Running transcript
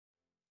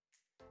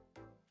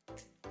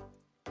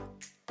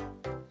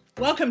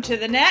Welcome to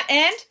the Nat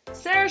and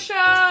Sarah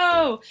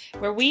Show,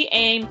 where we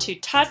aim to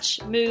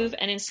touch, move,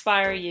 and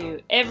inspire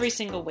you every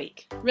single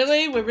week.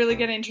 Really? We're really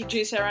going to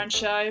introduce our own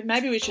show?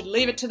 Maybe we should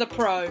leave it to the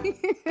pro.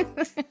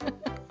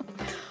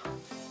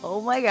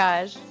 Oh my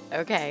gosh.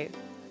 Okay.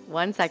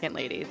 1 second,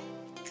 ladies.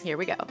 Here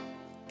we go.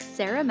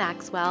 Sarah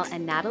Maxwell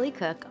and Natalie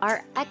Cook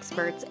are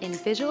experts in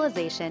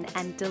visualization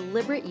and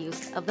deliberate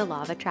use of the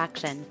law of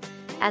attraction.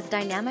 As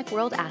dynamic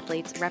world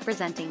athletes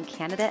representing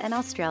Canada and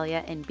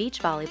Australia in beach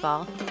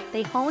volleyball,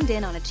 they honed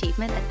in on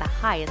achievement at the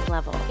highest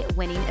level.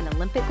 Winning an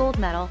Olympic gold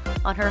medal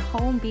on her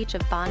home beach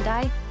of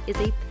Bondi is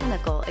a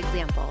pinnacle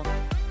example.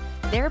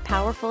 Their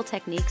powerful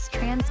techniques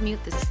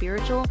transmute the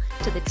spiritual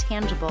to the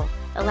tangible,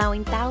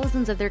 allowing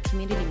thousands of their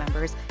community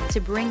members to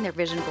bring their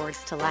vision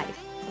boards to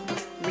life.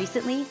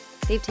 Recently,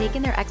 they've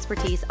taken their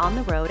expertise on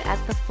the road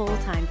as the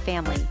full-time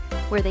family,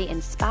 where they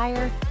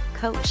inspire,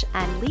 coach,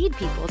 and lead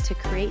people to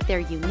create their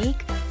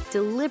unique,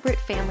 deliberate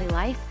family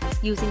life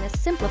using a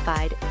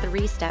simplified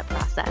 3-step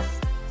process.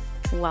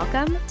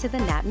 Welcome to the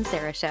Nat and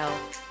Sarah Show.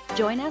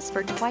 Join us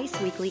for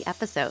twice-weekly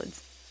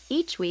episodes.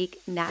 Each week,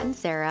 Nat and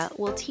Sarah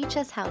will teach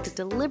us how to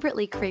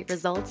deliberately create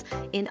results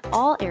in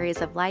all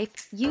areas of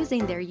life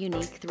using their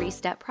unique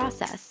 3-step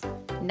process.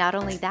 Not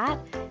only that,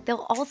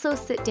 they'll also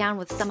sit down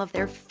with some of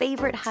their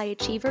favorite high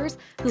achievers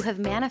who have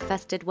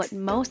manifested what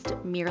most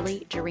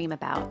merely dream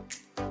about.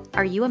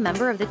 Are you a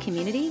member of the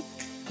community?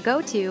 Go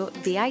to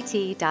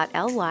bit.ly/The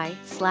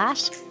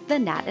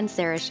Nat and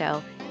Sarah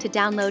Show to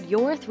download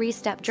your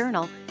 3-step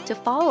journal to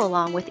follow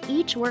along with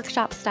each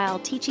workshop-style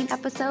teaching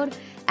episode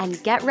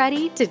and get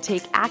ready to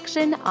take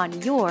action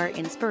on your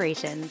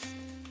inspirations.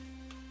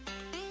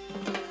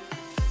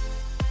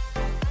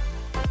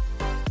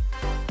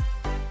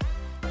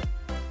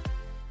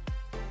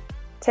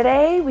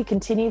 Today, we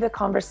continue the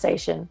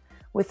conversation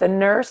with a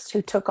nurse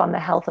who took on the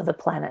health of the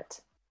planet.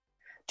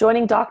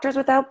 Joining Doctors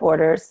Without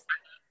Borders,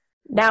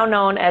 now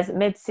known as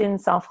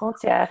Médecins Sans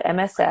Frontières,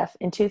 MSF,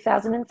 in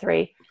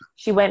 2003,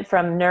 she went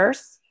from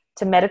nurse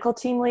to medical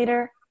team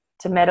leader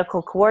to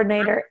medical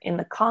coordinator in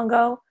the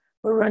Congo,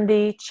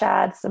 Burundi,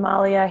 Chad,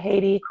 Somalia,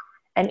 Haiti,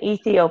 and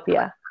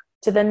Ethiopia,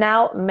 to the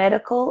now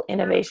medical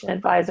innovation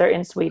advisor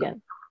in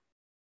Sweden.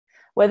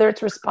 Whether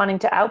it's responding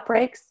to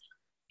outbreaks,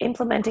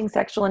 implementing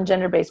sexual and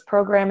gender-based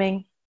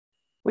programming,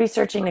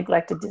 researching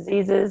neglected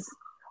diseases,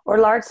 or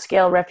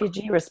large-scale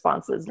refugee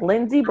responses,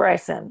 Lindsay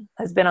Bryson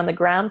has been on the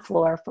ground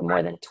floor for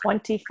more than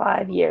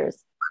 25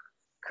 years,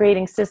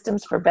 creating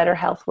systems for better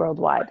health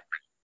worldwide.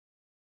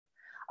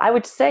 I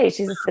would say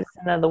she's a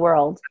citizen of the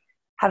world,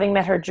 having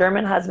met her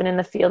German husband in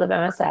the field of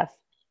MSF,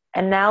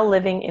 and now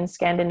living in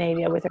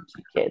Scandinavia with her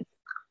 2 kids,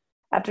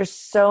 after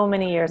so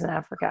many years in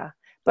Africa.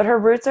 But her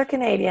roots are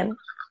Canadian,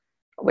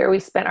 where we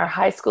spent our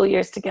high school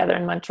years together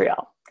in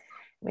Montreal.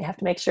 We have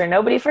to make sure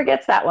nobody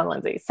forgets that one,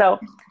 Lindsay. So,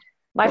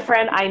 my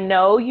friend, I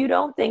know you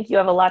don't think you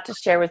have a lot to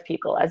share with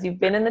people, as you've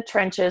been in the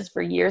trenches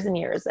for years and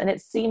years, and it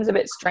seems a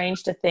bit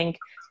strange to think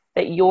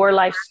that your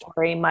life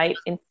story might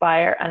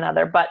inspire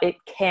another, but it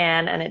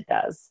can and it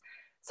does.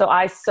 So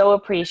I so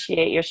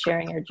appreciate your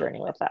sharing your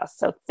journey with us.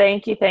 So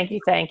thank you for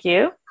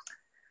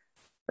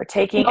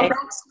taking a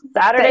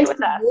Saturday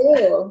with us.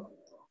 You.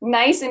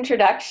 Nice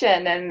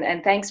introduction,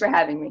 and thanks for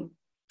having me.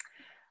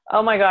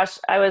 Oh my gosh,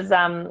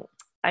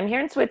 I'm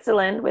here in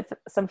Switzerland with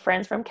some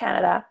friends from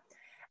Canada,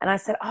 and I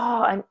said,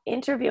 I'm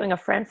interviewing a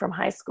friend from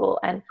high school,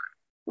 and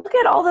look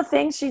at all the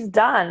things she's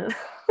done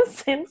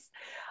since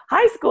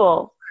high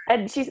school.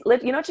 And you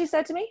know what she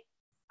said to me?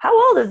 How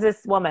old is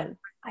this woman?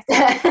 I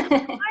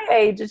said, my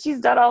age, and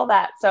she's done all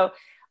that. So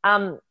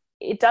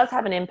it does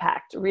have an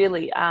impact,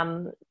 really.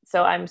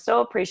 So I'm so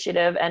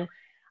appreciative. And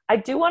I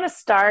do want to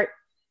start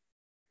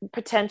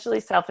potentially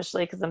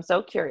selfishly, because I'm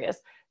so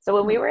curious. So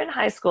when we were in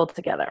high school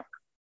together,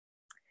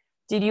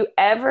 did you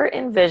ever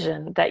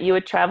envision that you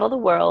would travel the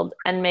world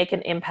and make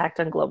an impact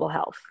on global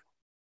health?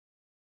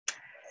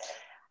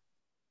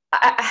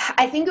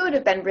 I think it would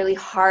have been really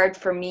hard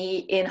for me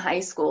in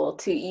high school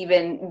to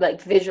even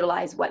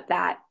visualize what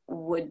that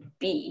would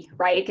be,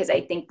 right? Because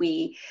I think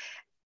I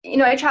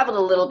traveled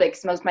a little bit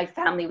because most of my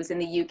family was in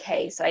the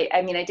UK. So I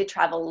did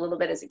travel a little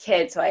bit as a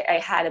kid. So I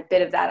had a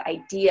bit of that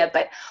idea,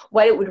 but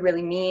what it would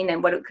really mean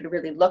and what it could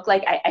really look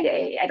like,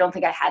 I don't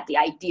think I had the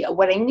idea.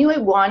 What I knew I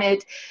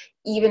wanted,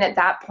 even at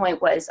that point,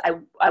 was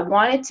I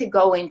wanted to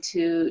go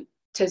into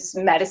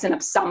medicine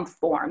of some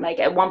form. Like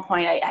at one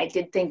point I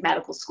did think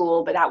medical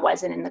school, but that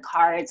wasn't in the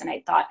cards. And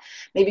I thought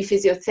maybe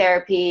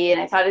physiotherapy, and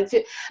I thought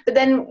but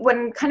then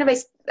when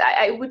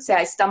I would say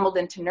I stumbled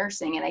into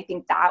nursing. And I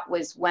think that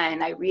was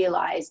when I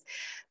realized,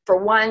 for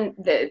one,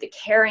 the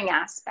caring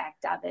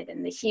aspect of it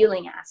and the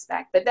healing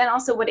aspect, but then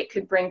also what it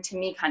could bring to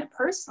me kind of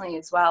personally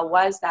as well,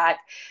 was that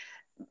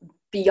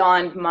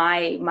beyond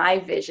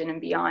my vision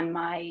and beyond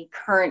my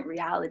current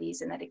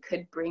realities, and that it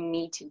could bring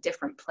me to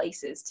different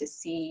places to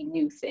see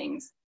new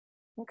things.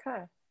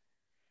 Okay.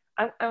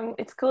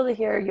 It's cool to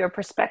hear your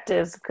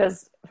perspectives,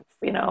 because,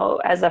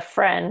 as a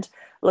friend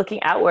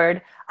looking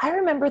outward, I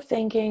remember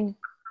thinking,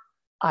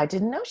 I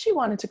didn't know she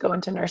wanted to go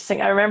into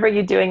nursing. I remember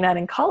you doing that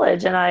in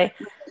college, and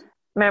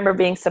remember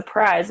being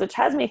surprised, which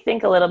has me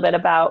think a little bit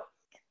about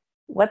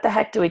what the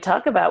heck do we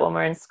talk about when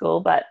we're in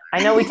school? But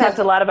I know we talked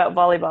a lot about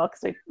volleyball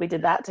because we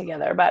did that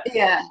together. But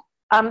Yeah.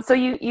 so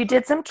you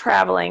did some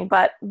traveling,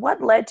 but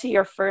what led to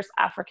your first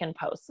African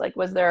post? Like,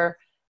 was there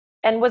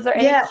any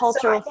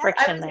cultural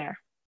friction there?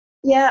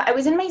 Yeah, I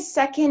was in my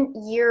second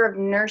year of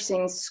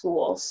nursing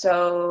school.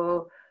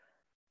 So,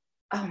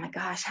 oh my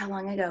gosh, how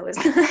long ago was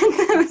that?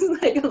 It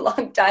was like a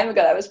long time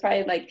ago. That was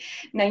probably like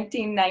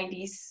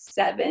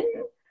 1997.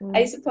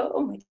 I suppose.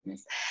 Oh my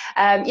goodness.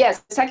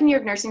 Yes, second year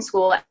of nursing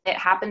school. It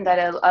happened that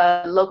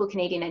a local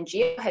Canadian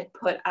NGO had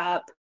put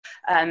up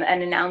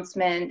an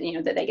announcement,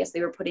 that I guess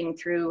they were putting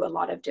through a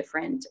lot of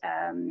different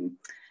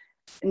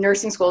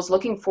nursing schools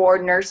looking for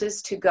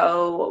nurses to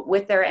go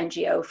with their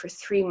NGO for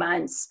 3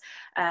 months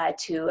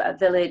to a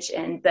village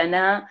in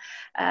Benin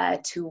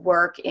to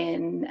work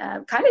in,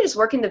 kind of just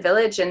work in the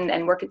village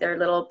and work at their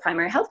little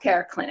primary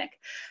healthcare clinic.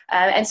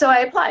 And so I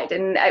applied,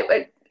 and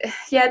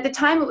at the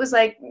time it was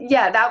like,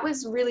 that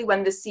was really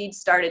when the seed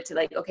started to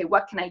like, okay,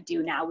 what can I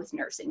do now with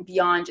nursing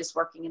beyond just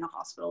working in a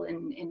hospital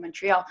in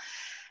Montreal?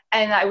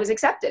 And I was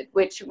accepted,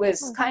 which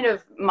was kind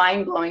of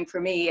mind-blowing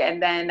for me.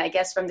 And then I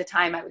guess from the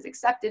time I was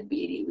accepted,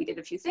 we did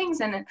a few things,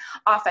 and then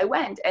off I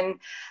went. And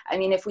I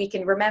mean, if we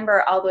can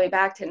remember all the way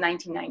back to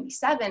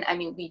 1997, I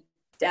mean, we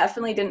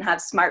definitely didn't have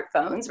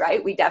smartphones,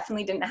 right? We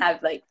definitely didn't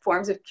have like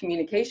forms of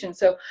communication.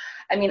 So,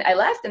 I mean, I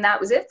left and that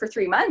was it for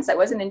 3 months. I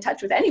wasn't in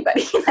touch with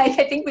anybody. Like,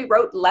 I think we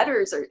wrote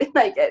letters or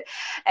like it,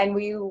 and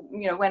we,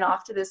 went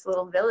off to this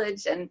little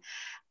village, and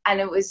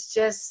it was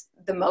just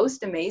the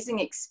most amazing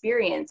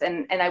experience.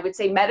 And I would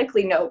say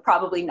medically, no,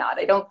 probably not.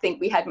 I don't think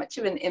we had much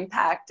of an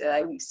impact.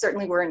 We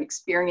certainly weren't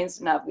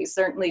experienced enough. We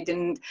certainly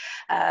didn't,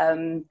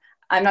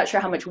 I'm not sure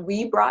how much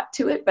we brought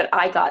to it, but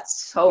I got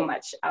so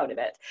much out of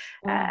it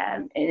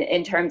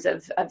in terms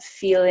of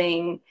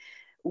feeling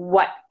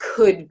what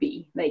could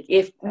be. Like,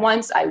 if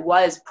once I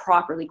was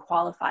properly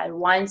qualified,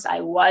 once I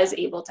was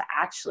able to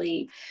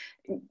actually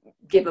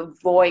give a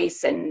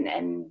voice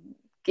and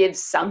give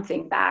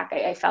something back,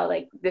 I felt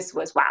like this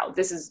was, wow,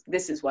 this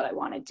is what I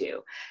want to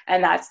do.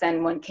 And that's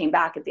then when came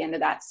back at the end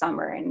of that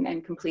summer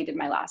and completed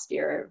my last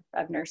year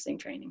of nursing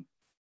training.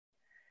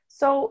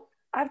 So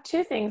I have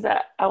two things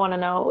that I want to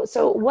know.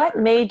 So what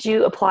made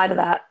you apply to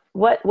that?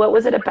 What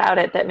was it about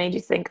it that made you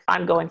think,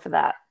 I'm going for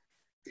that?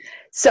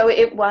 So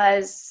it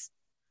was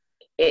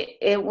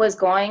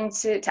going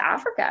to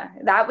Africa.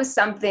 That was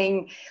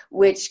something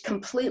which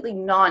completely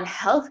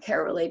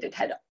non-healthcare related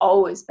had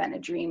always been a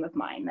dream of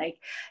mine. Like,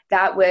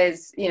 that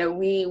was,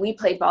 we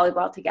played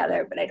volleyball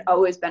together, but I'd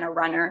always been a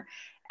runner.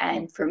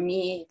 And for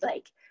me,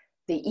 like,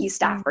 the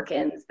East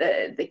Africans,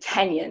 the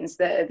Kenyans,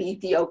 the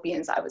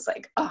Ethiopians, I was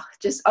like,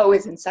 just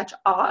always in such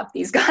awe of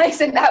these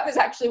guys. And that was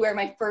actually where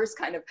my first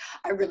kind of,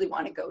 I really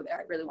want to go there.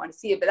 I really want to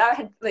see it. But that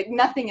had like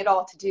nothing at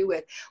all to do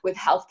with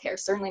healthcare,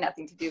 certainly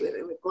nothing to do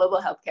with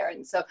global healthcare.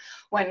 And so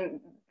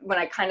when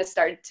I kind of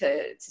started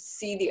to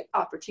see the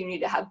opportunity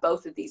to have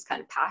both of these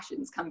kind of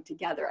passions come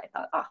together, I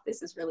thought,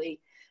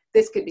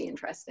 this could be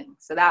interesting.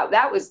 So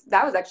that was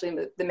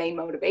actually the main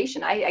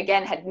motivation. I,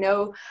 again, had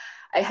no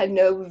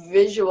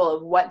visual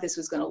of what this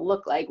was going to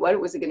look like. What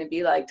was it going to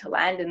be like to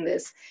land in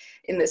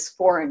this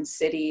foreign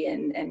city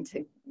and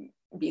to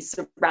be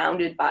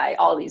surrounded by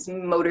all these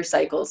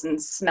motorcycles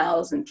and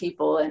smells and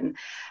people, and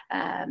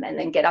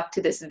then get up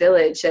to this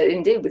village,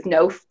 indeed, with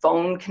no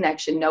phone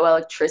connection, no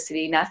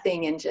electricity,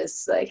 nothing, and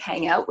just like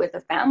hang out with a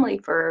family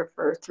for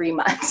 3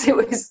 months.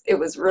 It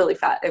was really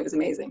fun. It was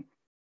amazing.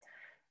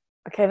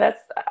 Okay,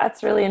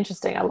 that's really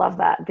interesting. I love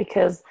that,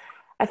 because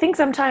I think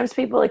sometimes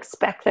people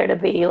expect there to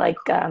be like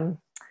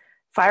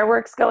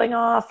fireworks going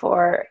off,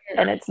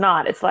 and it's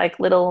not. It's like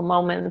little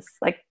moments.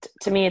 Like,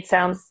 to me, it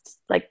sounds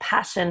like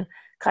passion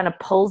kind of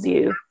pulls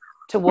you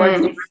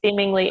towards these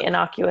seemingly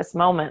innocuous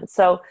moments.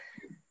 So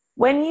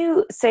when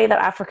you say that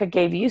Africa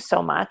gave you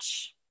so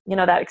much,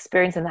 that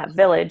experience in that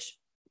village,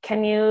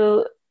 can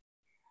you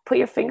put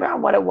your finger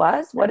on what it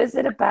was? What is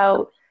it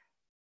about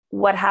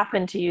what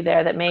happened to you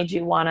there that made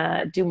you want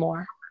to do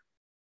more?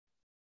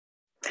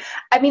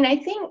 I mean, I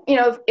think,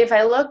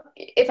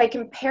 if I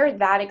compare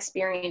that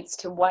experience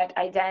to what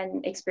I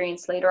then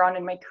experienced later on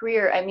in my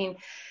career, I mean,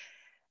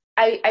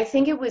 I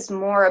think it was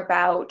more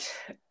about,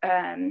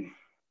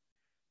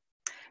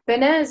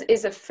 Benin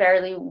is a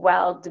fairly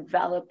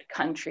well-developed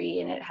country,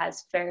 and it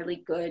has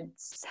fairly good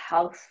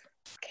health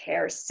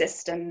care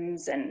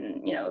systems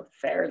and,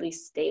 fairly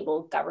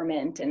stable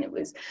government, and it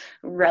was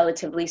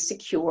relatively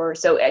secure.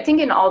 So I think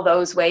in all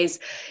those ways,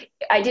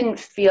 I didn't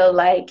feel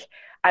like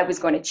I was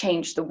going to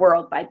change the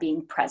world by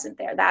being present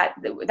there.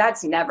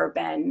 That's never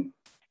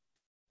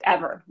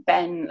ever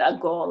been a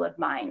goal of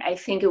mine. I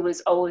think it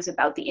was always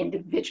about the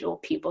individual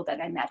people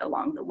that I met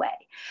along the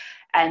way.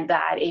 And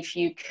that if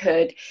you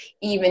could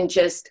even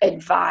just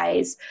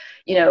advise,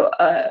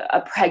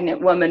 a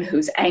pregnant woman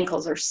whose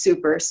ankles are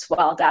super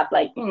swelled up,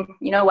 like,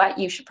 you know what,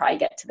 you should probably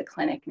get to the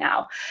clinic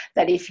now.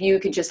 That if you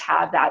could just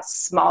have that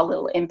small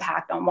little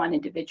impact on one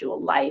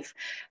individual life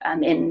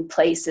in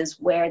places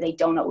where they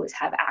don't always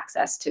have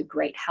access to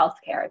great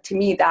healthcare, to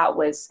me, that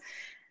was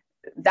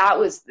that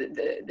was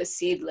the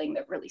seedling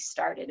that really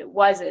started. It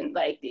wasn't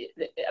like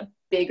a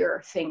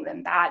bigger thing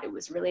than that. It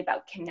was really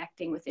about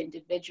connecting with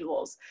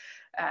individuals,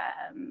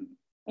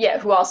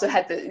 who also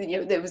had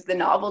there was the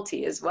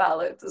novelty as well.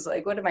 It was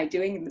like, what am I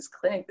doing in this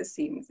clinic? This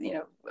seems,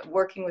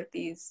 working with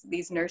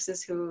these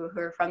nurses who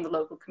are from the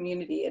local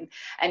community,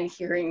 and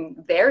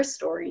hearing their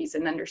stories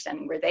and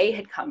understanding where they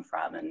had come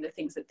from and the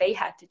things that they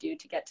had to do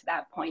to get to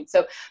that point.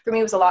 So for me,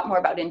 it was a lot more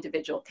about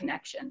individual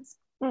connections.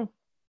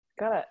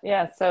 Got it.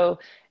 Yeah. So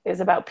it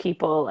was about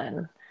people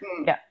and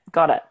yeah,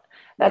 got it.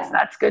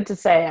 That's good to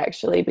say,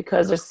 actually,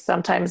 because there's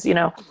sometimes,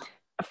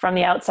 from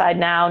the outside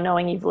now,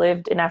 knowing you've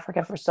lived in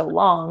Africa for so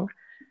long,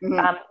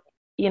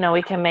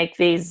 we can make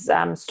these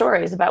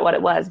stories about what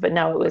it was, but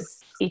no, it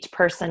was each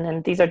person,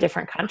 and these are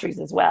different countries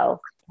as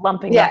well.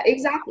 Lumping up.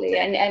 Exactly.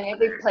 And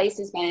every place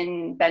has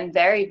been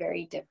very,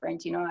 very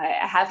different.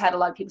 I have had a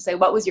lot of people say,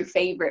 what was your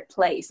favorite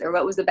place, or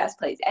what was the best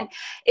place? And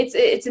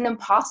it's an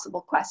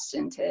impossible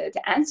question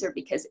to answer,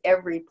 because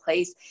every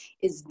place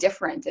is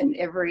different, and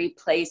every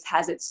place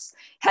has its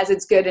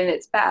good and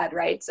its bad,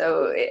 right?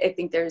 So I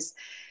think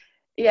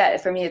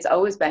for me, it's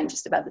always been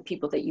just about the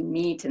people that you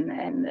meet,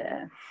 and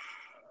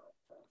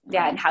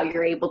how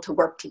you're able to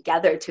work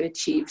together to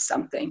achieve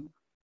something.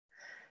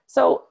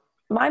 So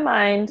my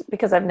mind,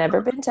 because I've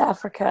never been to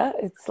Africa,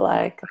 it's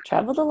like I've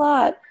traveled a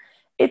lot.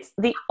 It's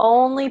the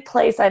only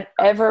place I've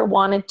ever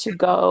wanted to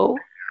go.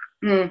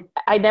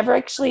 I never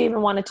actually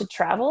even wanted to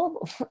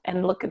travel,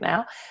 and look at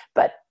now,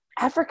 but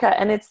Africa,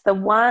 and it's the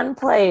one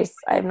place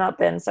I've not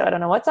been. So I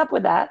don't know what's up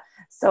with that.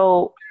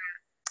 So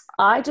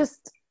I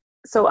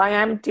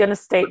am going to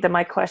state that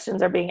my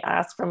questions are being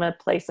asked from a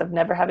place of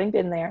never having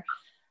been there.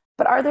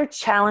 But are there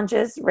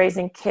challenges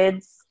raising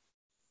kids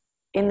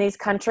in these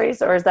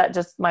countries, or is that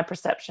just my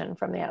perception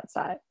from the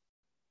outside?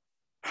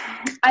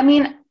 I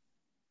mean,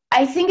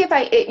 I think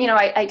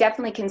I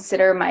definitely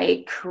consider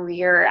my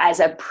career as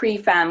a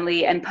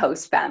pre-family and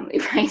post-family,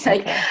 right?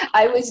 Like,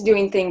 I was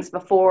doing things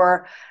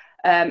before,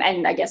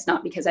 and I guess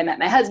not because I met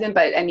my husband,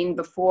 but I mean,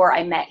 before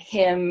I met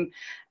him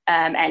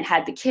and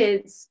had the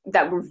kids,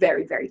 that were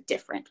very, very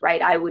different,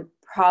 right? I would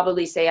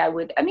probably say I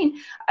would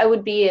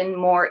be in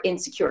more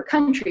insecure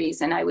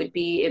countries, and I would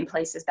be in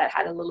places that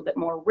had a little bit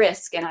more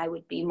risk, and I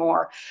would be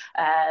more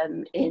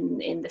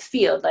in the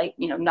field, like,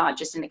 not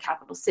just in the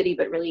capital city,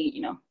 but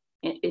really,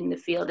 in the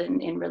field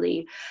and in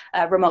really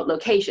remote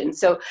locations.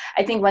 So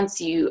I think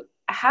once you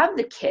have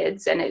the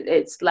kids, and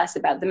it's less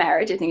about the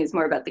marriage, I think it's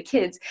more about the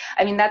kids,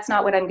 I mean, that's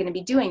not what I'm going to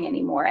be doing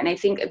anymore. And I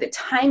think the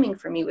timing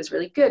for me was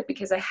really good,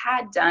 because I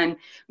had done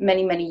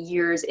many, many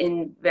years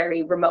in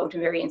very remote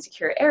and very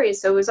insecure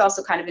areas. So it was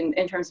also kind of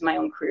in terms of my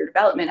own career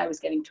development, I was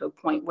getting to a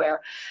point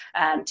where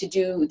to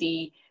do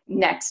the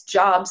next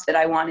jobs that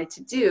I wanted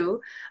to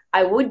do,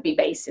 I would be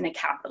based in a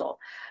capital.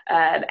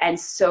 And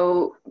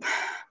so,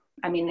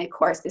 I mean, of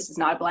course, this is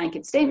not a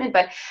blanket statement,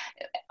 but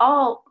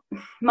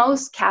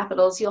most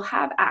capitals, you'll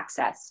have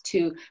access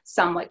to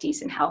somewhat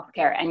decent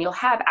healthcare, and you'll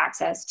have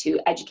access to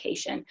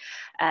education.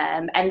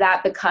 And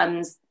that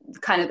becomes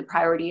kind of the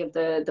priority of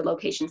the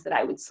locations that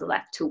I would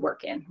select to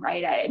work in,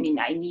 right? I mean,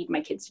 I need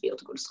my kids to be able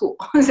to go to school,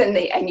 and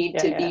I need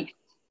to be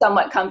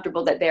somewhat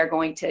comfortable that they're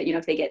going to,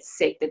 if they get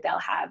sick, that they'll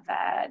have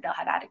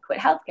adequate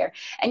healthcare,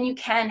 and you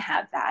can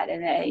have that.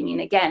 And I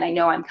mean, again, I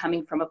know I'm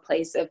coming from a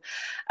place of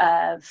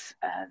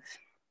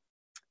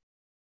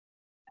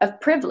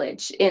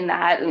privilege in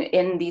that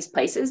in these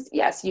places,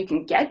 yes, you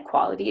can get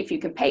quality if you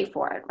can pay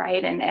for it,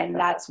 right? And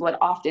that's what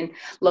often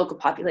local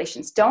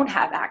populations don't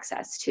have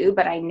access to.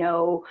 But I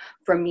know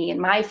for me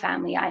and my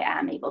family, I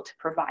am able to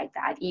provide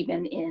that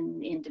even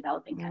in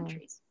developing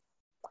countries.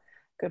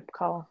 Good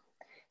call.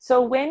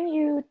 So when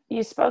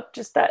you spoke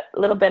just that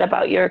little bit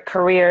about your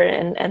career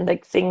and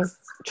like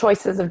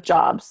choices of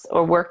jobs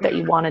or work that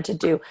you wanted to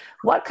do,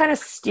 what kind of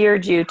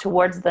steered you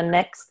towards the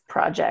next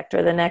project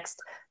or the next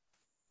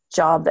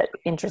job that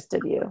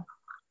interested you?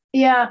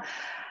 Yeah,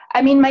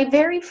 I mean, my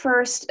very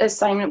first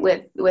assignment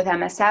with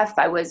MSF,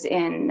 I was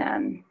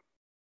in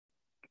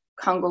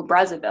Congo,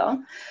 Brazzaville,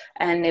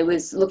 and it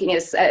was looking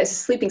at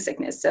sleeping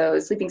sickness. So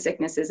sleeping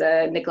sickness is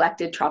a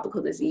neglected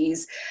tropical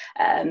disease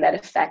that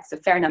affects a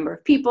fair number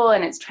of people,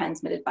 and it's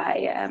transmitted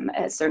by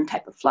a certain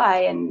type of fly,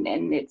 and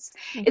it's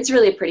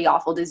really a pretty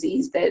awful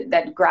disease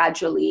that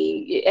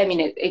gradually, I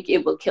mean,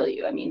 it will kill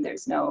you. I mean,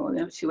 there's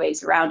no two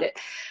ways around it.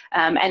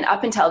 And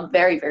up until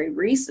very, very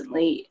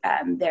recently,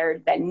 there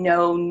had been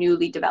no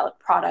newly developed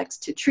products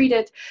to treat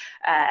it.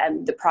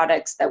 The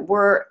products that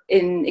were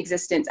in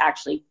existence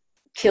actually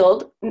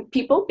killed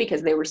people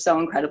because they were so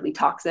incredibly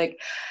toxic.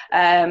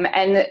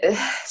 And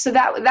so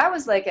that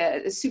was like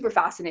a super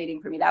fascinating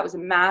for me. That was a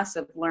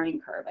massive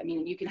learning curve. I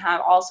mean, you can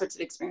have all sorts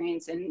of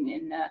experience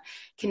in a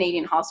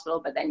Canadian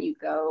hospital, but then you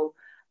go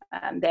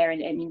there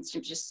and it's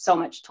just so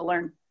much to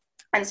learn.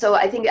 And so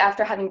I think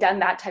after having done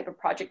that type of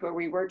project where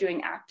we were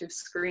doing active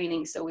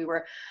screening, so we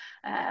were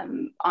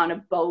on a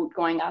boat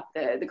going up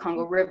the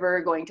Congo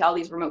River, going to all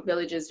these remote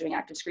villages, doing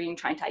active screening,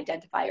 trying to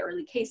identify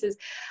early cases,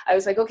 I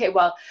was like, okay,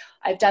 well,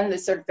 I've done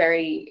this sort of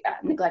very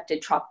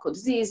neglected tropical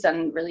disease,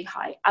 done really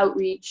high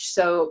outreach.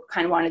 So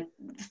kind of wanted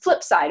the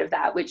flip side of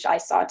that, which I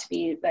saw to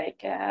be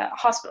like a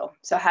hospital.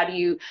 So how do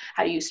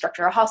you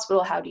structure a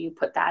hospital? How do you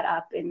put that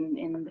up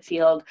in the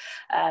field?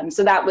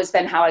 So that was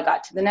then how I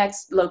got to the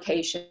next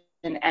location.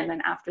 And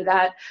then after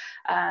that,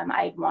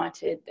 I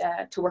wanted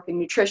to work in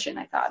nutrition.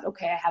 I thought,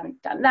 okay, I haven't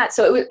done that.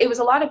 So it was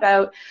a lot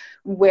about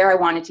where I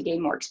wanted to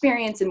gain more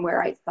experience and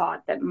where I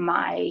thought that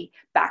my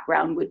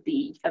background would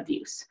be of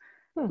use.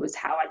 Was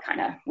how I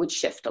kind of would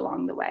shift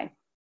along the way.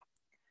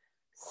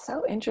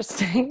 So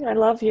interesting. I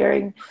love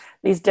hearing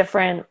these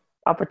different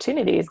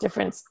opportunities,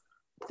 different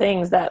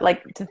things that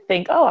like to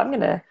think, oh, I'm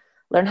going to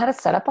learn how to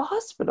set up a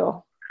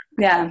hospital.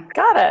 Yeah.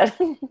 Got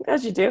it.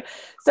 As you do.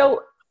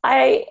 So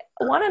I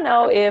want to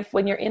know if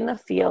when you're in the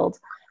field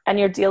and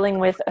you're dealing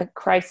with a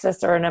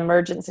crisis or an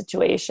emergent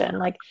situation,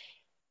 like,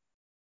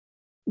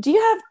 do you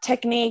have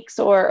techniques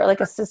or like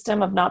a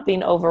system of not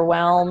being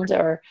overwhelmed?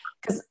 Or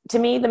because to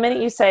me, the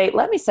minute you say,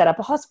 let me set up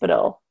a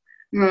hospital,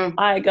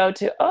 I go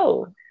to,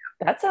 oh,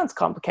 that sounds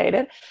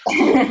complicated.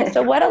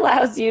 So what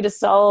allows you to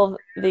solve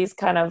these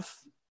kind of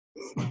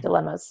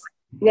dilemmas?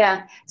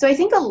 Yeah. So I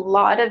think a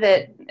lot of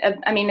it,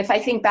 I mean, if I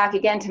think back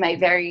again to my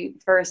very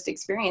first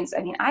experience,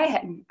 I mean,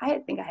 I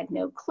think I had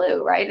no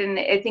clue, right? And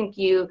I think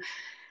you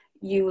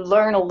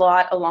learn a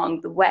lot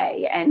along the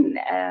way.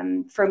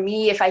 And for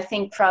me, if I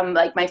think from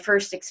like my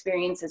first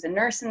experience as a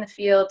nurse in the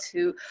field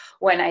to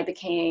when I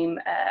became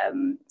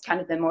kind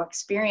of the more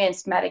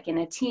experienced medic in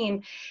a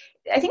team,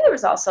 I think there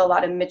was also a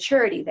lot of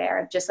maturity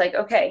there. Just like,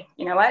 okay,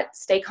 you know what,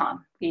 stay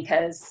calm,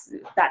 because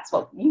that's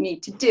what you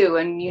need to do.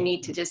 And you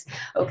need to just,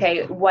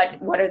 okay, what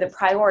are the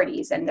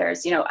priorities? And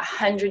there's,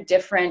 100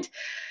 different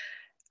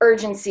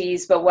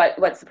urgencies, but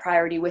what's the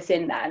priority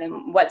within that,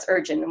 and what's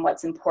urgent and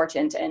what's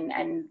important,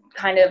 and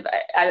kind of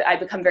I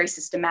become very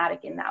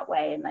systematic in that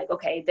way, and like,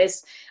 okay,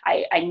 this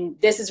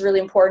is really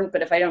important,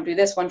 but if I don't do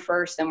this one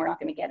first, then we're not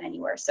going to get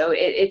anywhere. So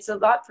it's a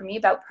lot for me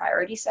about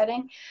priority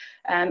setting.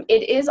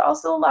 It is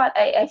also a lot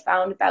I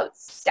found about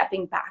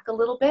stepping back a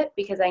little bit,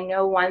 because I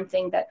know one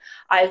thing that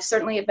I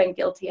certainly have been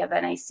guilty of,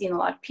 and I've seen a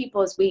lot of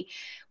people, is we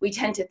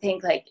tend to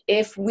think like,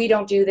 if we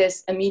don't do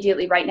this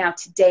immediately right now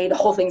today, the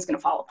whole thing's going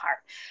to fall apart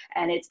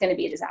and it's going to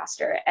be a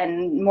disaster.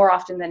 And more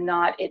often than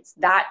not, it's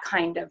that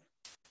kind of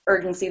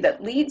urgency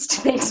that leads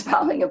to things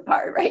falling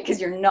apart, right?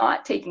 Because you're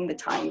not taking the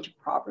time to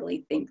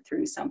properly think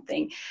through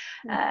something.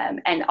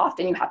 And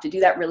often you have to do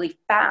that really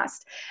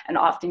fast. And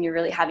often you're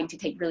really having to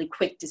take really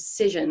quick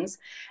decisions.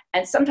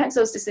 And sometimes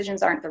those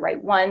decisions aren't the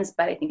right ones,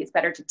 but I think it's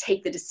better to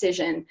take the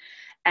decision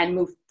and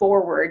move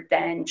forward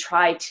than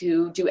try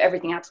to do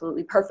everything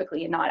absolutely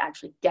perfectly and not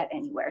actually get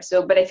anywhere.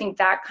 So, but I think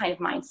that kind of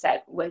mindset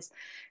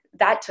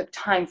that took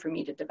time for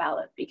me to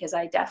develop, because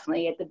I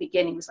definitely at the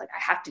beginning was like, I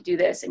have to do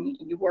this. And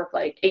you work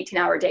like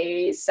 18-hour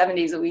days, 7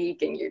 days a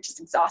week, and you're just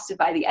exhausted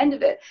by the end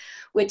of it,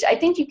 which I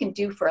think you can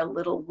do for a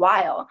little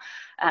while.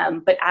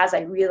 But as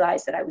I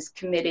realized that I was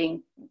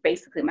committing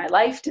basically my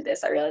life to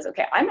this, I realized,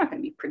 okay, I'm not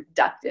going to be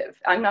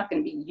productive. I'm not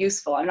going to be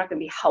useful. I'm not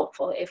going to be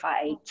helpful if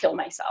I kill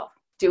myself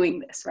doing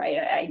this, right?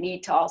 I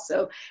need to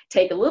also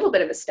take a little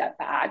bit of a step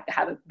back,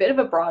 have a bit of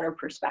a broader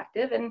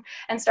perspective,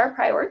 and start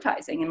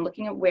prioritizing and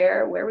looking at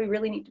where we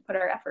really need to put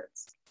our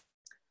efforts.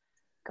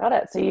 Got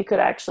it. So you could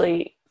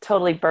actually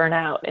totally burn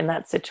out in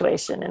that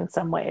situation in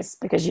some ways,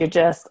 because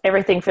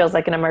everything feels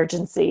like an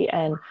emergency,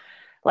 and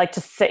like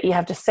you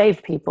have to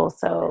save people.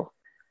 So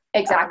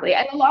exactly.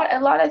 And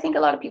I think a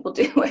lot of people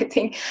do. I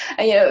think,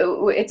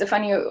 it's a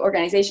funny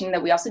organization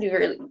that we also do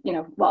very,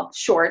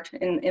 short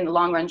in the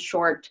long run,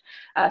 short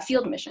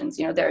field missions.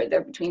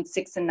 They're between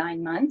 6 and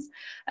 9 months.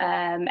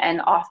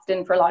 And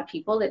often for a lot of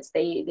people,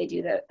 they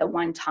do the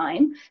one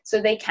time.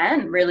 So they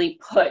can really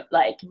put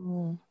like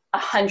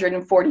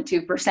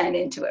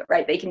 142% into it,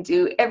 right? They can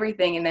do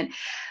everything. And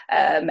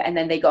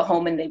then they go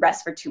home and they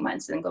rest for 2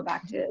 months and then go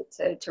back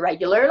to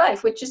regular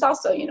life, which is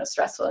also,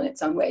 stressful in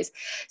its own ways.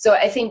 So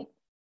I think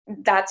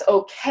that's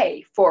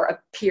okay for a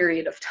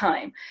period of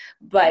time.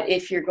 But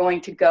if you're going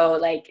to go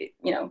like,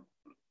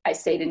 I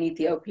stayed in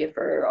Ethiopia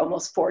for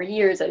almost 4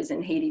 years. I was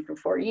in Haiti for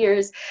 4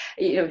 years.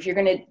 If you're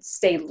going to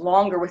stay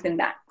longer within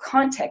that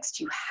context,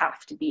 you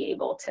have to be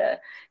able to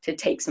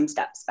take some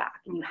steps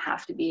back, and you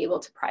have to be able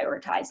to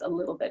prioritize a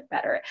little bit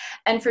better.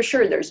 And for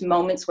sure, there's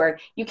moments where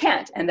you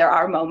can't. And there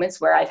are moments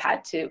where I've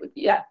had to,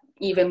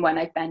 even when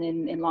I've been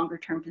in longer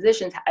term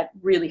positions, I've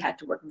really had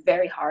to work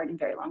very hard and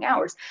very long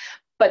hours.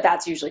 But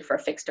that's usually for a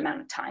fixed amount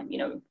of time.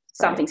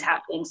 Something's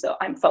happening, so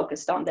I'm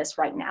focused on this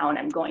right now, and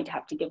I'm going to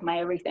have to give my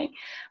everything.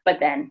 But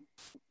then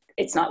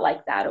it's not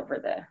like that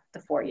over the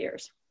 4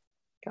 years.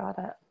 Got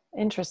it.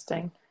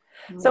 Interesting.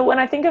 Mm-hmm. So when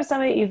I think of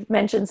you've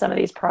mentioned some of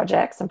these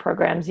projects and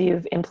programs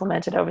you've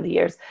implemented over the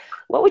years,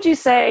 what would you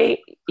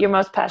say you're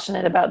most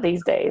passionate about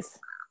these days?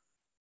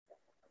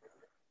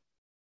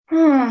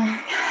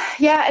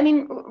 Yeah, I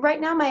mean,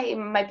 right now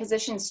my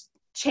position's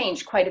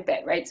changed quite a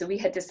bit, right? So we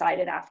had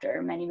decided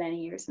after many,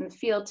 many years in the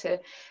field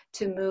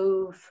to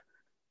move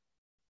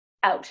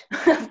out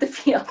of the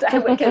field,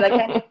 because I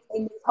can't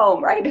move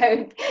home, right?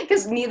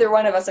 Because neither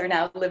one of us are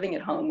now living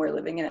at home. We're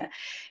living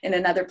in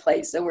another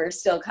place, so we're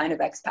still kind of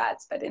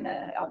expats, but in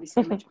a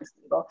obviously much more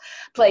stable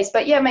place.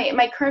 But yeah,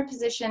 my current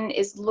position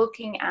is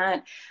looking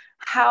at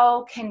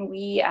how can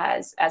we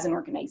as an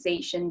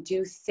organization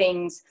do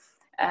things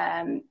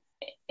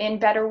in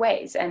better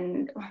ways,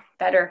 and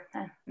better,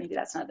 maybe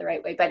that's not the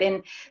right way, but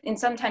in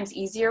sometimes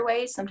easier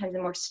ways, sometimes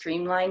in more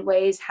streamlined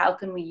ways. How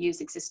can we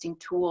use existing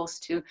tools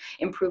to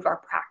improve our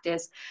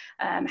practice?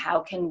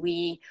 How can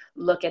we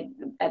look at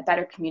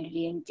better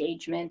community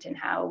engagement, and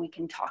how we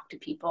can talk to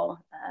people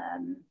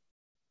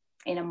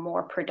in a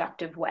more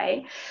productive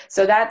way?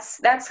 So that's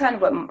kind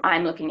of what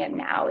I'm looking at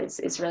now,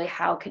 is really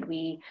how could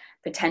we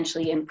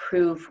potentially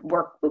improve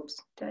work.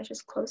 Oops, did I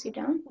just close you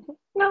down?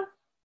 No.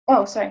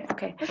 Oh, sorry.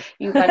 Okay.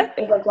 You got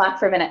it went black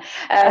for a minute.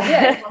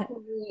 Yeah.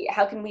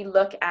 How can we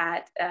look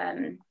at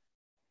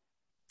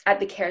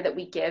the care that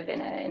we give in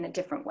a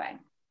different way?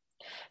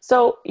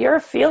 So you're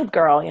a field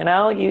girl,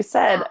 you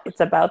said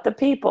it's about the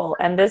people,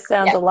 and this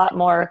sounds a lot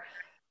more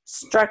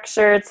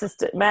structured,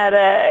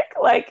 systematic,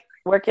 like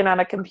working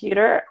on a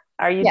computer.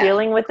 Are you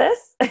dealing with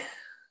this?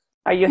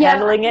 Are you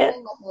handling it?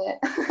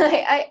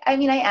 I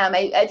mean, I am.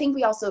 I think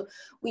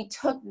we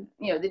took,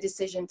 the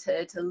decision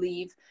to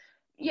leave,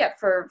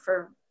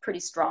 for pretty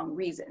strong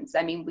reasons.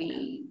 I mean,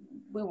 we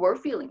were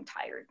feeling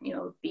tired,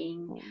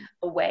 being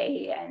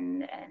away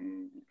and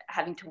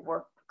having to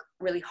work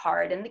really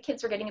hard, and the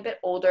kids were getting a bit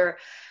older,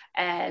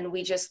 and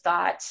we just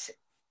thought,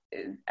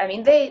 I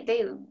mean, they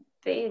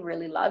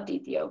really loved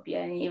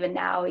Ethiopia, and even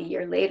now, a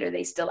year later,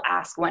 they still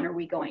ask, when are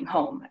we going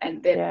home?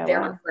 And they're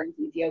referring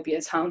to Ethiopia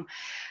as home.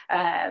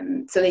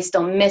 So they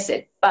still miss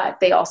it, but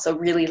they also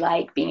really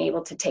like being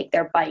able to take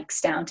their bikes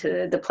down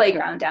to the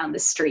playground down the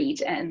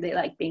street, and they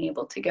like being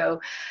able to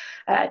go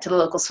to the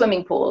local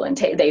swimming pool, and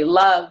they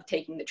love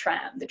taking the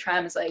tram. The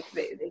tram is like,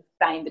 they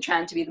find the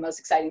tram to be the most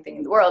exciting thing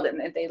in the world,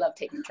 and they love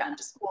taking the tram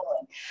to school.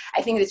 And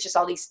I think it's just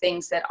all these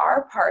things that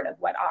are part of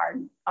what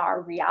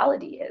our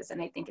reality is,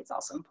 and I think it's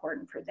also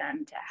important for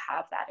them to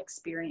have that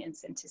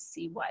experience and to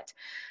see what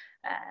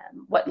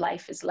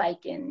life is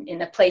like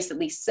in a place at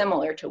least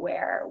similar to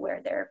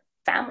where their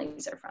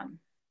families are from.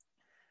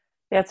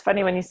 Yeah, it's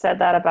funny when you said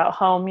that about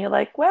home. You're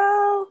like,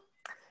 well,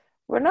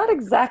 we're not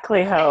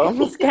exactly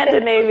home.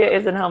 Scandinavia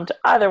isn't home to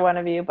either one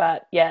of you,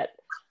 but yet,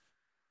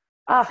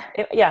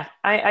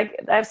 I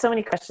have so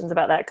many questions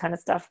about that kind of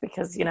stuff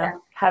because,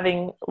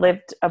 having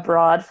lived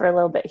abroad for a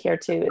little bit here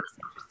too, it's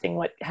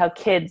interesting how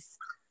kids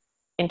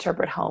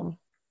interpret home.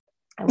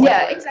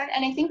 Yeah, exactly.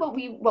 And I think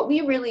what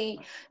we really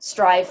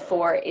strive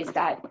for is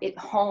that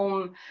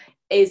home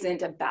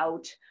isn't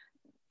about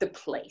the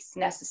place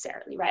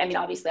necessarily, right? I mean,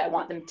 obviously I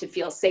want them to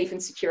feel safe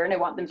and secure, and I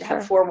want them to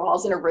have four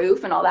walls and a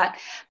roof and all that,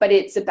 but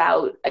it's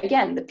about,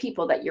 again, the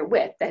people that you're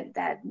with,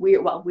 that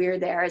we're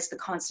there as the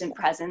constant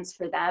presence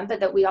for them, but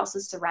that we also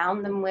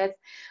surround them with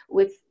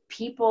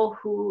people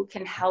who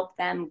can help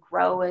them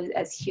grow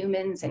as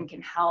humans, and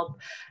can help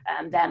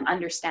them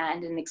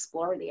understand and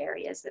explore the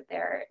areas that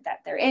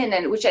they're in,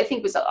 and which I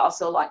think was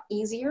also a lot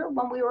easier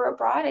when we were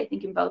abroad. I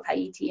think in both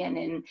Haiti and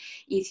in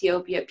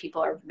Ethiopia,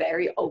 people are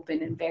very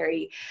open and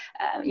very,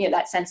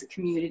 that sense of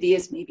community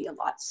is maybe a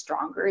lot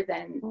stronger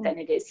than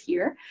it is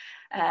here.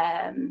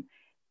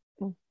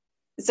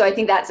 So I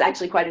think that's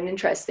actually quite an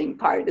interesting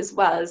part as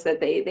well, is that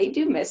they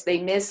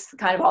miss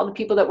kind of all the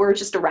people that were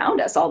just around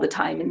us all the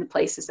time in the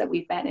places that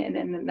we've been in.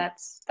 And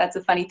that's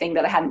a funny thing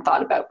that I hadn't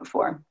thought about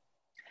before.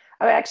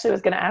 I actually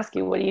was going to ask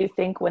you, what do you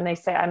think when they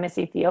say I miss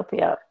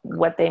Ethiopia?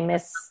 What they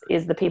miss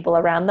is the people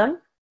around them,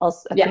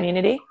 also a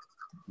community?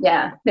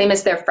 Yeah, they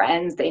miss their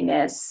friends. They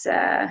miss,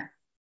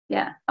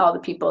 all the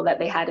people that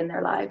they had in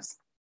their lives.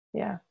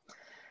 Yeah.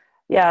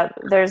 Yeah,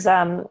 there's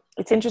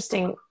it's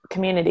interesting,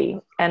 community,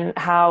 and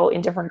how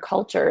in different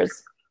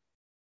cultures,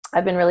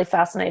 I've been really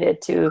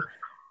fascinated to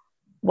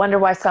wonder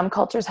why some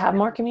cultures have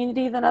more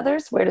community than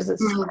others. Where does it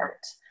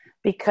start?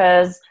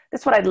 Because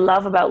that's what I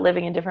love about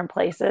living in different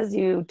places.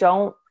 You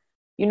no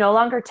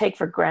longer take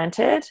for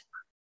granted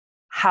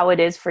how it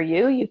is for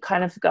you. You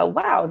kind of go,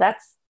 wow,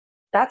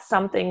 that's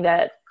something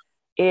that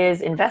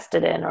is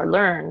invested in or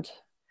learned.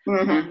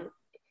 Mm-hmm.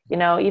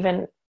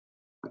 Even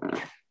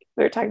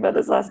we were talking about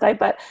this last night,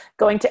 but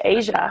going to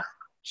Asia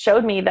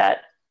showed me that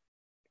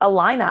a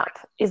lineup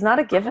is not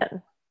a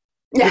given.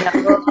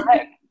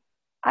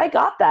 I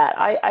got that.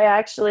 I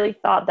actually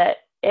thought that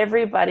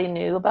everybody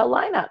knew about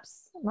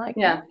lineups. I'm like,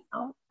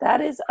 that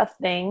is a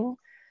thing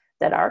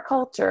that our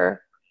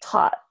culture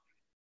taught.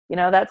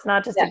 That's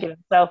not just a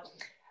given. So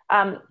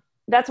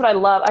that's what I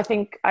love.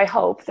 I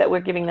hope that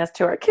we're giving this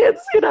to our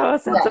kids, a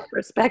sense of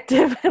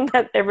perspective, and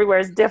that everywhere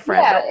is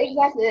different. Yeah,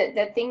 exactly.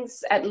 That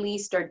things at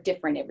least are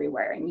different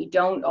everywhere, and you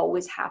don't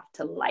always have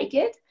to like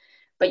it,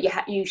 but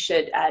you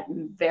should at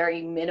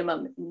very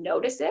minimum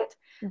notice it,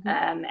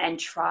 and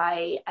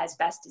try as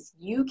best as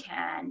you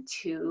can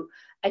to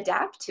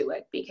adapt to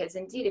it. Because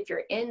indeed, if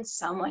you're in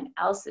someone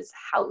else's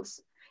house,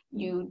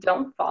 you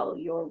don't follow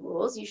your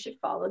rules, you should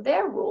follow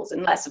their rules,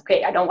 unless,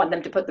 okay, I don't want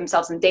them to put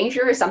themselves in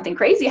danger or something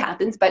crazy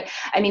happens. But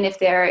I mean, if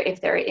they're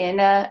in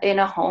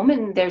a home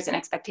and there's an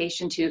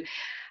expectation to,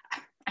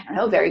 I don't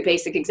know, very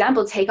basic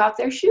example, take off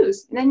their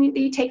shoes. And then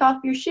you take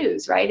off your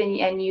shoes, right?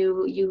 And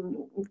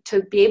you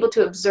to be able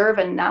to observe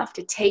enough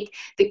to take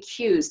the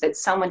cues that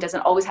someone doesn't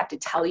always have to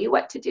tell you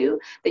what to do,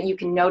 that you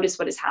can notice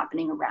what is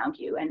happening around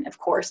you. And of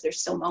course, there's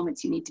still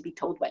moments you need to be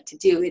told what to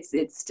do.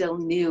 It's still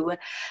new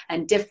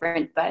and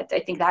different, but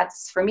I think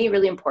that's, for me,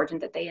 really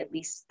important that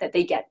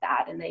they get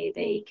that, and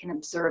they can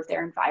observe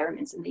their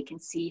environments and they can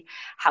see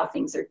how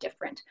things are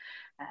different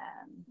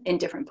in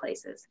different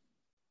places.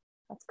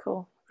 That's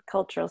cool.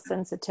 Cultural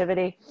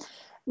sensitivity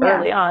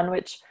early on,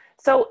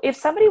 so if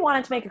somebody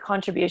wanted to make a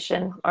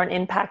contribution or an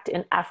impact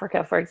in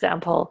Africa, for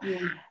example,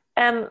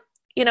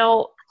 you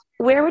know,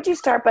 where would you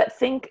start? But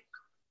think,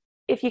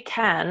 if you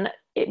can,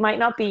 it might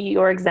not be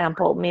your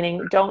example,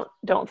 meaning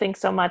don't think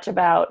so much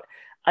about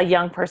a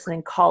young person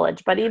in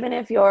college, but even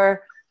if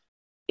you're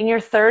in your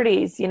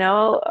 30s, you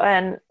know,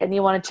 and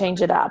you want to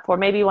change it up, or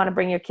maybe you want to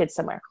bring your kids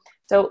somewhere.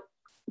 So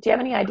do you have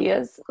any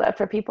ideas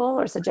for people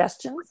or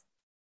suggestions?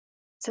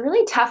 It's a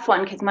really tough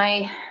one, because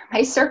my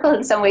circle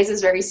in some ways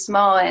is very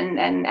small, and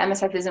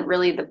MSF isn't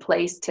really the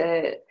place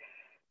to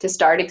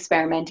start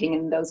experimenting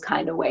in those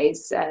kind of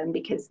ways,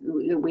 because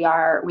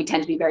we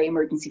tend to be very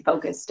emergency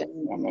focused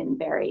and in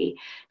very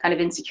kind of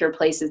insecure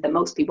places that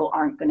most people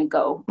aren't going to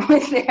go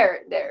with their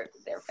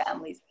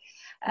families.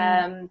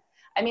 I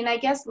mean, I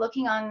guess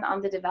looking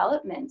on the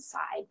development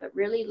side, but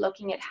really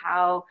looking at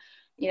how,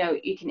 you know,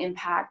 you can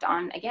impact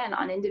on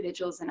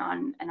individuals and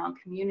on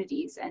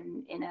communities,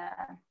 and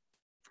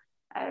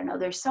I don't know,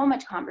 there's so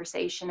much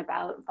conversation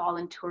about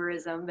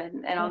volunteerism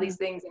and all these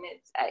things. And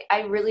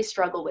I really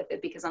struggle with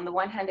it, because on the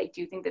one hand, I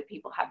do think that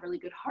people have really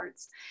good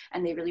hearts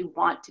and they really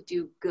want to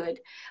do good.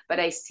 But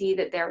I see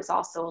that there's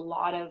also a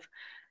lot of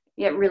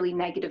really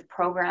negative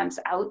programs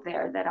out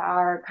there that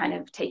are kind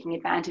of taking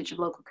advantage of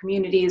local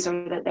communities,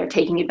 or that they're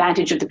taking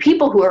advantage of the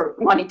people who are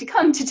wanting to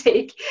come to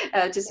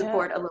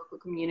support a local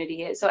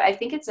community. So I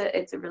think it's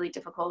a really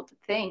difficult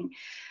thing.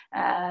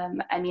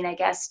 I mean, I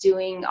guess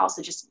doing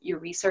also just your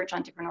research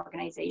on different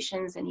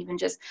organizations, and even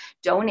just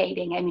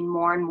donating. I mean,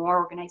 more and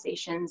more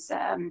organizations,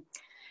 you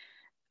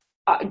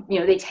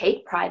know, they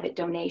take private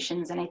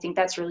donations, and I think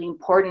that's really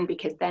important,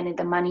 because then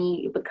the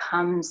money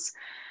becomes,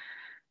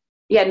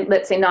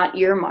 let's say, not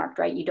earmarked,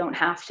 right? You don't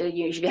have to,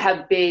 if you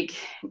have big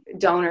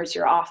donors,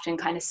 you're often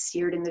kind of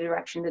steered in the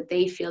direction that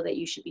they feel that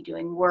you should be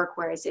doing work.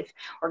 Whereas if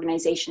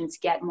organizations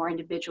get more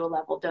individual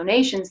level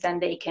donations, then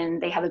they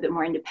have a bit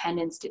more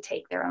independence to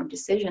take their own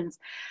decisions.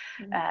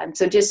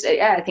 So just,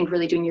 I think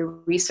really doing your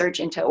research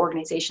into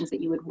organizations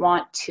that you would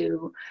want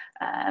to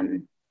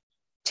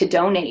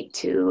donate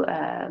to,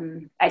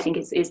 I think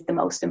is the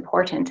most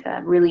important,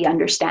 really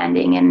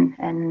understanding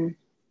and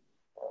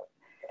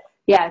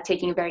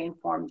taking a very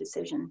informed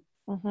decision.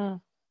 Mm-hmm.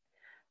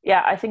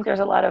 Yeah, I think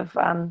there's a lot of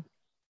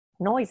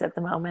noise at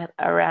the moment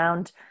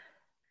around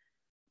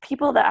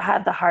people that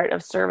have the heart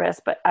of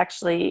service, but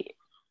actually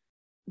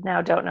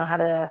now don't know how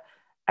to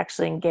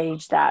actually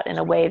engage that in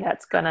a way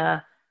that's going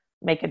to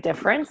make a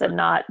difference and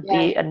not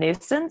be a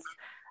nuisance.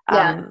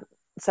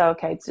 So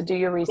do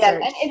your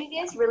research. Yeah, and it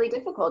is really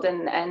difficult.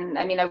 And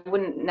I mean, I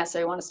wouldn't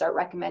necessarily want to start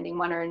recommending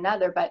one or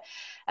another, but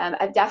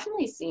I've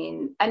definitely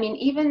seen, I mean,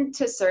 even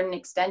to a certain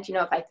extent, you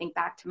know, if I think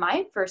back to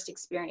my first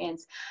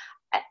experience,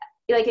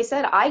 like I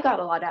said, I got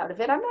a lot out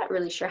of it. I'm not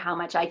really sure how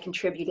much I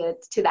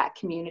contributed to that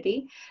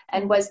community.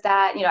 And was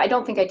that, you know, I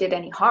don't think I did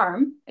any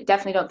harm. I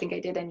definitely don't think I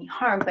did any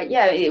harm. But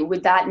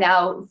would that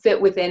now fit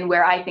within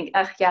where I think,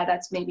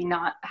 that's maybe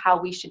not how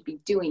we should be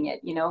doing it,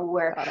 you know,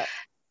 where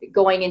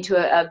going into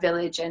a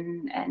village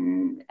and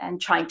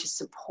trying to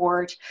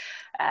support,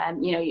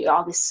 you know,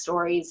 all these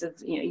stories of,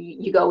 you know,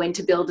 you go in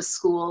to build a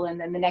school, and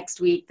then the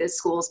next week the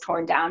school's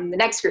torn down, and the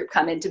next group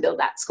come in to build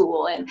that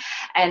school. And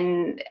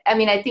I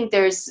mean, I think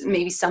there's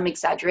maybe some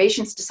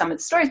exaggerations to some of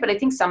the stories, but I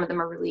think some of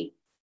them are really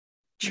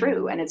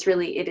true. And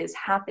it is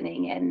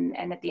happening.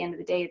 And at the end of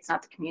the day, it's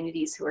not the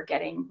communities who are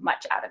getting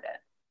much out of it.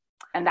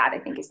 And that, I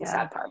think, is the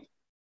sad part.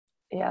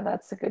 Yeah,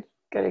 that's a good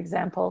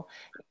example.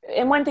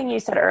 And one thing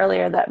you said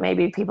earlier that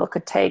maybe people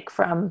could take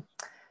from,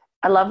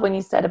 I love when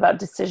you said about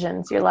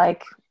decisions, you're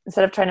like,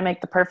 instead of trying to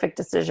make the perfect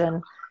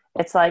decision,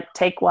 it's like,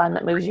 take one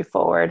that moves you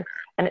forward.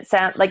 And it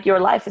sounds like your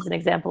life is an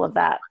example of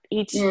that.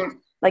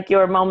 Like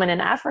your moment in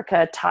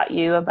Africa taught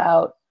you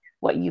about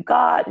what you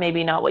got,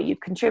 maybe not what you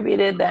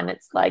contributed. Then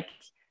it's like,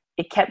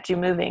 it kept you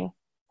moving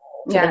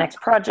to the next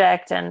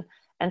project. And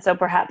so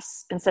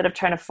perhaps instead of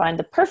trying to find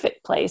the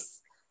perfect place,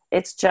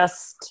 it's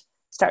just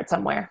start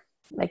somewhere.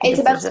 It's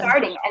about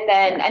starting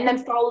and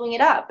then following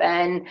it up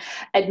and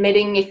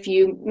admitting if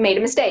you made a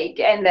mistake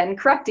and then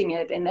correcting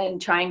it and then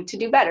trying to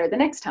do better the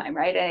next time,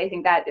 right? And I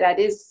think that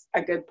is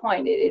a good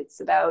point. It's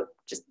about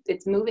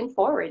it's moving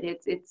forward.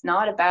 It's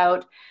not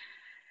about,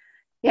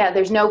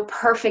 there's no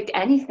perfect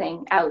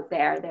anything out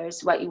there.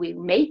 There's what we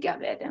make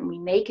of it, and we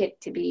make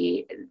it to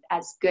be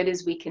as good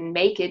as we can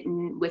make it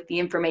with the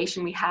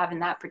information we have in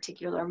that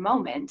particular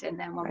moment. And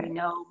then when we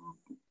know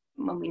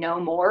when we know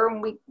more,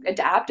 and we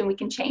adapt and we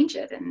can change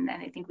it. And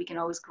I think we can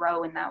always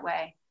grow in that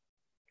way.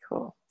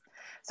 Cool.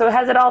 So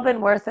has it all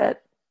been worth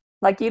it?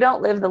 Like, you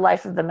don't live the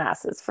life of the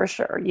masses, for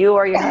sure. You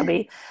or your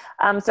hubby.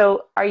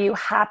 So are you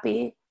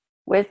happy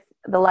with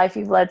the life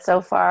you've led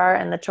so far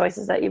and the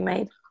choices that you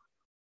made?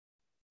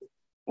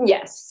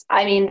 Yes.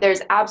 I mean,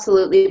 there's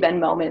absolutely been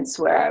moments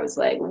where I was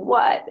like,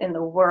 what in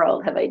the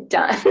world have I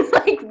done?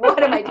 Like,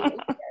 what am I doing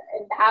here?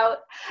 And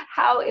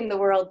how in the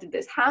world did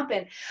this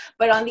happen?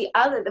 But on the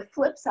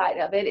flip side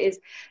of it is,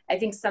 I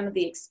think some of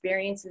the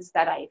experiences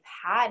that I've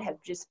had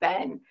have just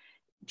been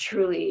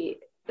truly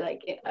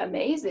like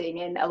amazing.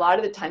 And a lot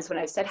of the times when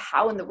I've said,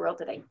 how in the world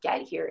did I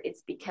get here?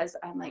 It's because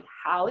I'm like,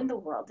 how in the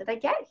world did I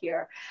get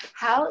here?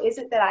 How is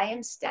it that I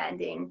am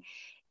standing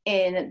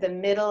in the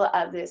middle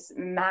of this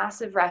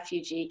massive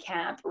refugee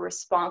camp,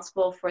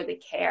 responsible for the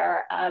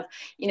care of,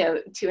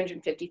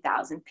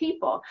 250,000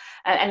 people?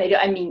 And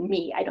I mean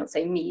me, I don't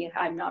say me,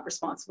 I'm not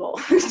responsible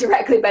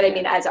directly, but I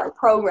mean, as our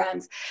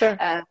programs, sure.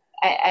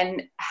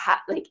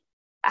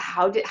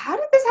 How did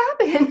this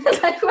happen?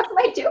 Like, what am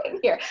I doing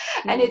here?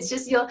 Mm-hmm. And it's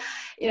just,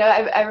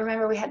 I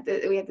remember we had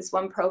this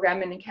one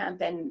program in a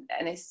camp, and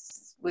I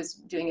was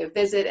doing a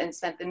visit and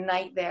spent the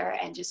night there,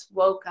 and just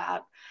woke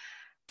up,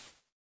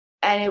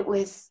 and it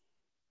was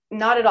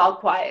not at all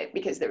quiet,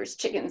 because there was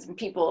chickens and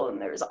people,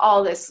 and there was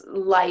all this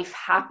life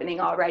happening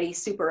already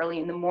super early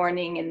in the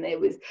morning, and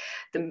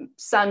the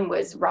sun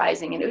was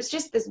rising, and it was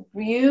just this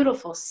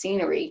beautiful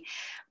scenery,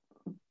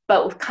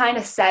 but kind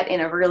of set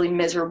in a really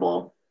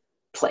miserable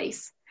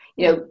place.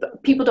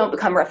 People don't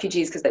become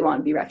refugees because they want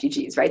to be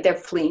refugees, right? They're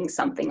fleeing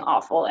something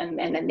awful, and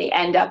then they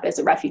end up as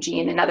a refugee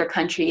in another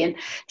country. And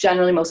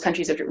generally, most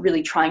countries are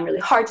really trying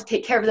really hard to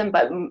take care of them.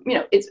 But,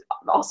 it's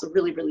also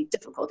really, really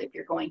difficult if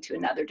you're going to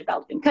another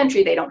developing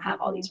country. They don't have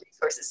all these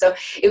resources. So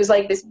it was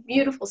like this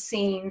beautiful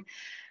scene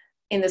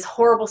in this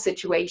horrible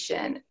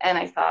situation. And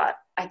I thought,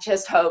 I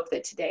just hope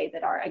that today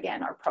that our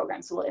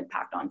programs will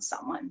impact on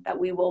someone, that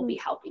we will be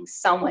helping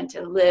someone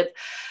to live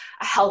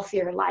a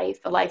healthier life,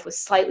 a life with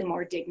slightly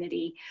more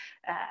dignity.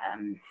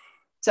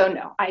 So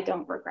no, I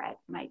don't regret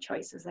my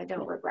choices. I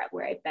don't regret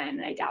where I've been.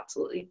 And I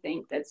absolutely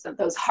think that some of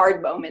those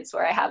hard moments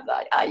where I have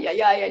that, I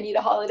need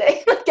a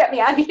holiday, get me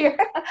out of here,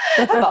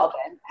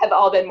 have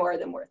all been more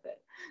than worth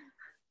it.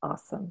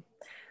 Awesome.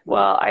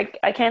 Well,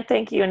 I can't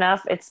thank you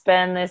enough. It's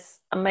been this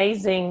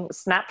amazing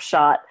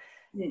snapshot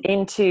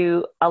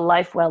into a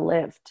life well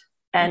lived.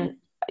 And,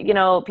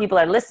 people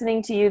are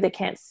listening to you, they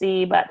can't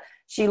see, but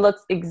she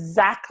looks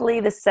exactly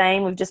the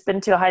same. We've just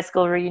been to a high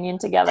school reunion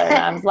together.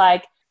 And I was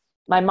like,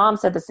 my mom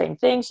said the same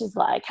thing. She's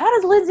like, how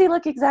does Lindsay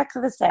look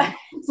exactly the same?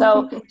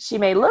 So she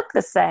may look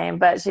the same,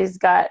 but she's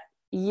got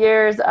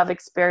years of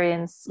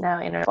experience now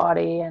in her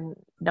body, and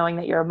knowing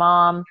that you're a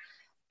mom,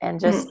 and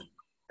just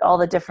all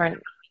the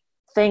different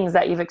things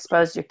that you've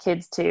exposed your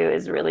kids to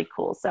is really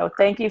cool. So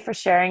thank you for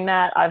sharing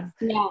that. I've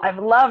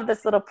loved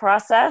this little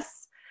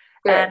process.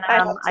 Good.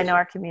 And I know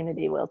our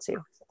community will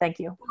too. So thank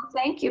you. Well,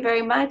 thank you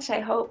very much. I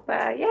hope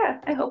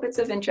it's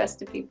of interest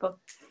to people.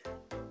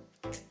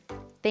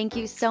 Thank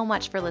you so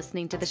much for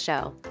listening to the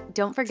show.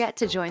 Don't forget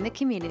to join the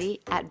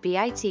community at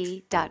bit.ly/The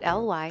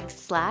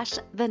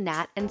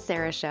Nat and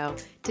Sarah Show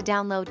to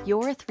download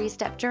your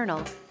 3-step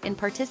journal and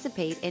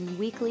participate in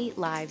weekly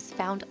lives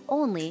found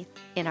only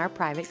in our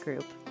private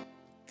group.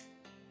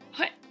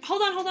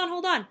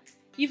 Hold on.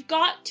 You've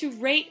got to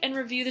rate and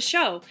review the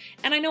show.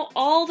 And I know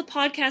all the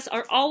podcasts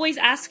are always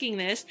asking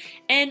this.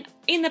 And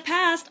in the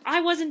past, I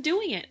wasn't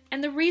doing it.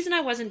 And the reason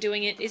I wasn't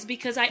doing it is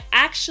because I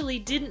actually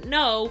didn't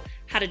know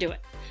how to do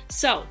it.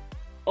 So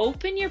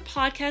open your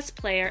podcast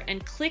player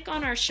and click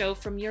on our show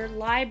from your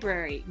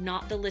library,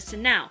 not the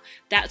Listen Now.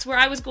 That's where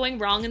I was going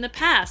wrong in the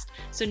past.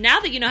 So now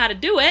that you know how to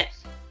do it,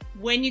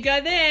 when you go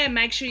there,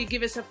 make sure you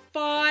give us a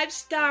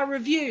 5-star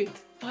review.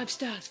 5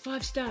 stars.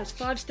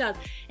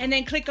 And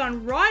then click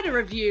on write a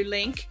review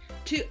link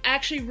to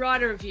actually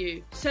write a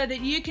review, so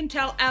that you can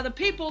tell other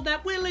people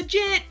that we're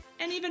legit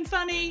and even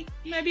funny,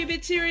 maybe a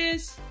bit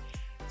serious.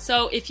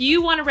 So if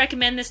you want to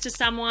recommend this to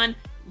someone,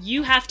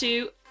 you have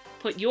to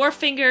put your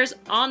fingers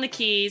on the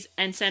keys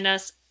and send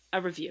us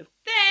a review.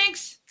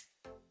 Thanks!